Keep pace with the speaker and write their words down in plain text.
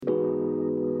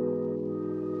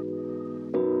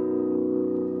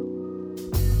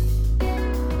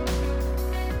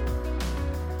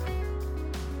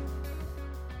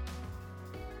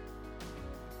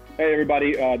Hey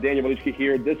everybody, Daniel Walichki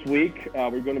here. This week,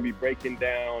 we're going to be breaking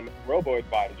down Robo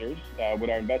Advisors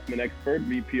with our investment expert,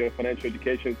 VP of Financial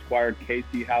Education, Squire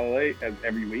Casey Halliday, as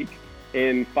every week.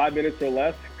 In 5 minutes or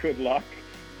less, good luck.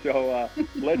 So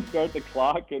let's start the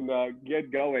clock and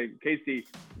get going. Casey,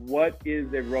 what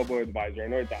is a Robo Advisor? I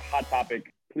know it's a hot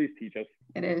topic. Please teach us.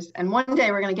 It is. And one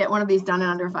day we're going to get one of these done in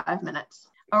under 5 minutes.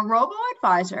 A Robo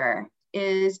Advisor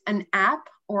is an app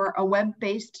or a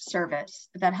web-based service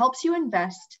that helps you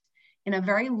invest in a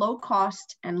very low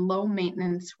cost and low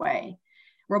maintenance way.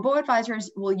 Robo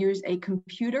Advisors will use a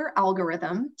computer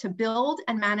algorithm to build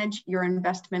and manage your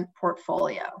investment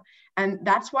portfolio. And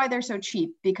that's why they're so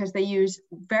cheap, because they use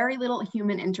very little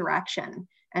human interaction.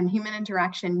 And human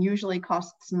interaction usually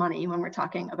costs money when we're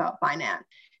talking about finance.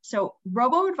 So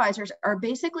Robo Advisors are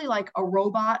basically like a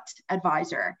robot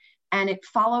advisor, and it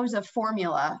follows a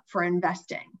formula for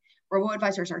investing. Robo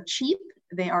Advisors are cheap,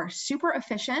 they are super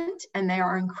efficient, and they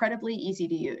are incredibly easy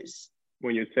to use.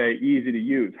 When you say easy to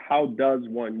use, how does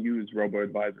one use Robo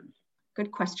Advisors?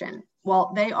 Good question.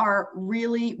 Well, they are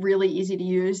really, really easy to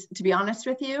use. To be honest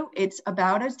with you, it's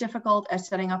about as difficult as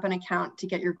setting up an account to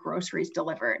get your groceries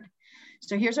delivered.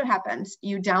 So here's what happens.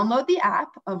 You download the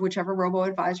app of whichever Robo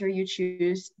Advisor you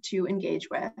choose to engage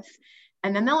with,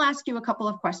 and then they'll ask you a couple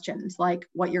of questions like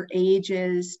what your age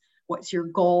is, what's your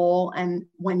goal, and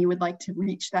when you would like to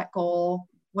reach that goal,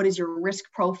 what is your risk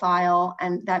profile,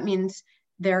 and that means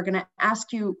they're going to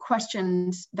ask you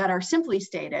questions that are simply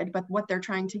stated, but what they're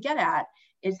trying to get at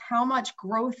is how much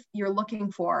growth you're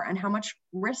looking for and how much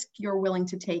risk you're willing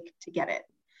to take to get it.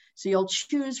 So you'll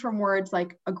choose from words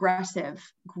like aggressive,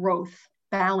 growth,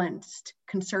 balanced,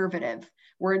 conservative,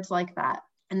 words like that.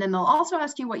 And then they'll also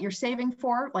ask you what you're saving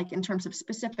for, like in terms of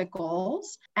specific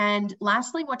goals. And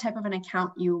lastly, what type of an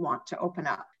account you want to open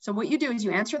up. So what you do is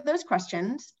you answer those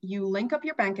questions, you link up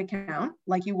your bank account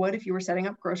like you would if you were setting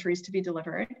up groceries to be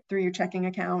delivered through your checking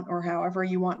account or however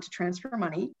you want to transfer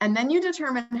money. And then you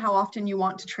determine how often you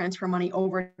want to transfer money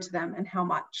over to them and how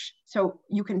much. So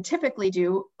you can typically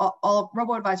do, all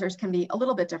Robo Advisors can be a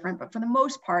little bit different, but for the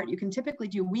most part, you can typically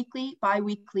do weekly,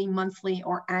 bi-weekly, monthly,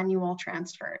 or annual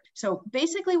transfer. So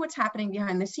basically what's happening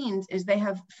behind the scenes is they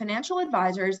have financial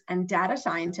advisors and data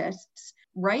scientists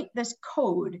write this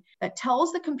code that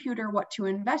tells the computer what to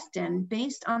invest in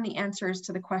based on the answers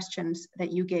to the questions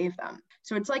that you gave them.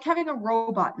 So it's like having a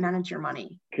robot manage your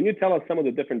money. Can you tell us some of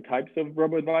the different types of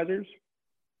Robo Advisors?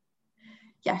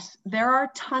 Yes, there are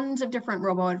tons of different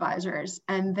Robo Advisors,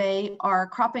 and they are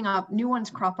cropping up. New ones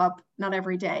crop up not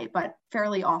every day, but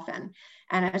fairly often.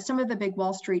 And as some of the big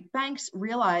Wall Street banks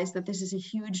realize that this is a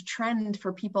huge trend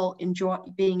for people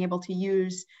being able to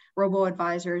use Robo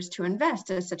Advisors to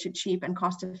invest as such a cheap and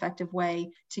cost-effective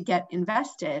way to get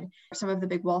invested, some of the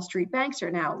big Wall Street banks are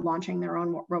now launching their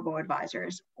own Robo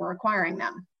Advisors or acquiring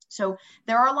them. So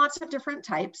there are lots of different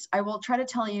types. I will try to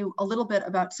tell you a little bit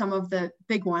about some of the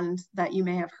big ones that you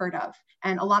may have heard of.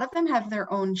 And a lot of them have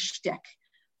their own shtick.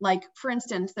 Like, for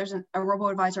instance, there's a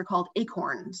robo-advisor called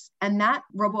Acorns, and that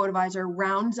robo-advisor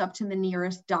rounds up to the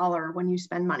nearest dollar when you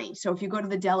spend money. So if you go to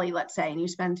the deli, let's say, and you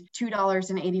spend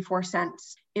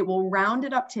 $2.84, it will round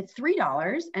it up to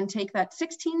 $3 and take that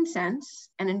 16 cents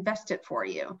and invest it for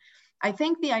you. I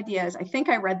think the idea is, I think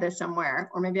I read this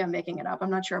somewhere, or maybe I'm making it up, I'm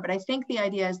not sure, but I think the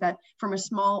idea is that from a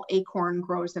small acorn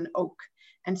grows an oak.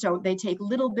 And so they take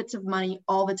little bits of money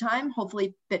all the time,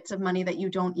 hopefully bits of money that you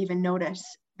don't even notice,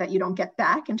 that you don't get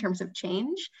back in terms of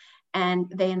change,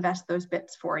 and they invest those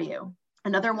bits for you.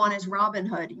 Another one is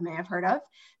Robinhood, you may have heard of.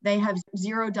 They have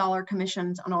 $0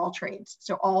 commissions on all trades.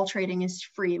 So all trading is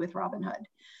free with Robinhood.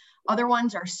 Other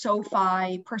ones are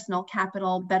SoFi, Personal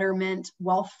Capital, Betterment,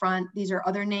 Wealthfront. These are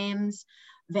other names.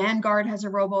 Vanguard has a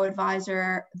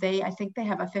robo-advisor. I think they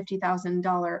have a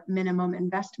 $50,000 minimum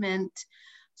investment.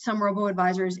 Some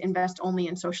robo-advisors invest only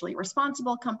in socially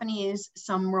responsible companies.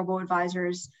 Some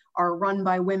robo-advisors are run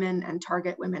by women and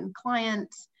target women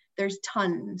clients. There's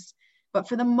tons. But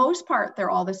for the most part, they're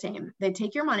all the same. They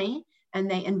take your money and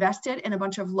they invest it in a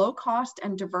bunch of low-cost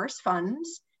and diverse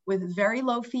funds with very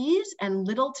low fees and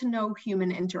little to no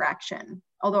human interaction.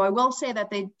 Although I will say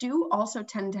that they do also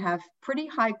tend to have pretty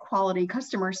high quality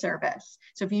customer service.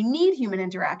 So if you need human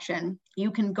interaction,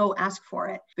 you can go ask for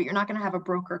it, but you're not going to have a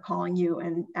broker calling you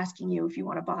and asking you if you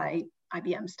want to buy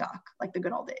IBM stock like the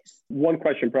good old days. One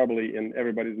question probably in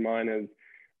everybody's mind is,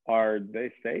 are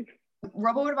they safe?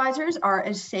 Robo Advisors are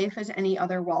as safe as any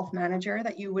other wealth manager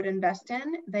that you would invest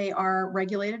in. They are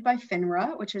regulated by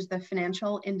FINRA, which is the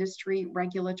Financial Industry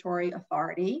Regulatory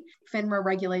Authority. FINRA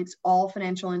regulates all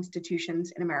financial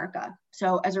institutions in America.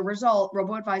 So as a result,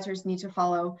 Robo Advisors need to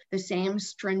follow the same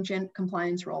stringent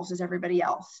compliance rules as everybody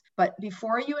else. But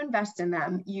before you invest in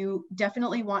them, you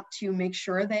definitely want to make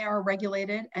sure they are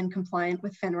regulated and compliant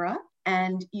with FINRA.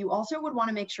 And you also would want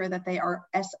to make sure that they are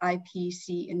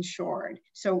SIPC insured.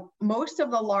 So most of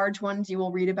the large ones you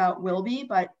will read about will be,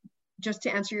 but just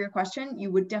to answer your question, you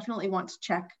would definitely want to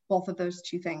check both of those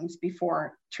two things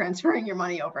before transferring your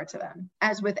money over to them,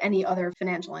 as with any other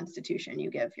financial institution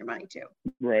you give your money to.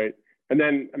 Right. And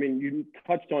then, I mean, you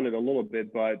touched on it a little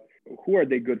bit, but who are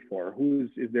they good for?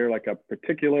 Is there like a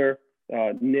particular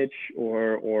niche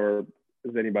or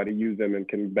does anybody use them and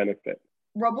can benefit?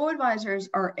 Robo Advisors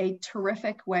are a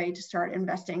terrific way to start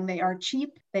investing. They are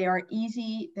cheap, they are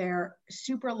easy, they're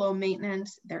super low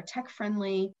maintenance, they're tech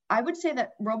friendly. I would say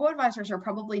that Robo Advisors are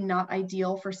probably not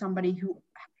ideal for somebody who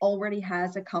already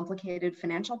has a complicated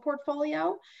financial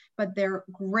portfolio, but they're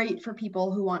great for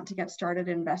people who want to get started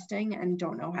investing and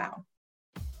don't know how.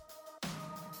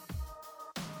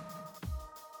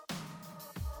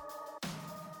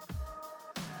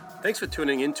 Thanks for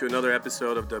tuning in to another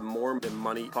episode of the More Than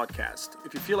Money podcast.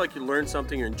 If you feel like you learned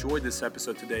something or enjoyed this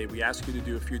episode today, we ask you to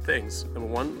do a few things. Number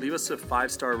one, leave us a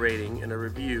 5-star rating and a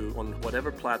review on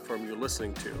whatever platform you're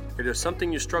listening to. If there's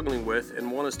something you're struggling with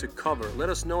and want us to cover, let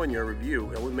us know in your review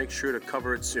and we'll make sure to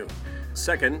cover it soon.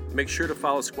 Second, make sure to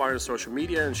follow Squire on social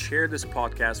media and share this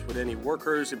podcast with any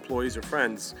workers, employees, or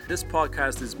friends. This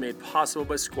podcast is made possible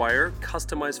by Squire,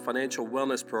 customized financial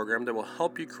wellness program that will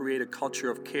help you create a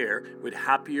culture of care with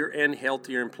happier and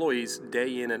healthier employees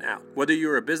day in and out. Whether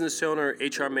you're a business owner,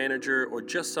 HR manager, or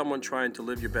just someone trying to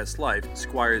live your best life,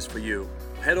 Squire is for you.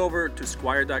 Head over to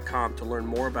squire.com to learn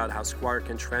more about how Squire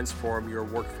can transform your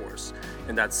workforce.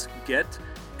 And that's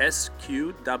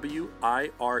squire.com.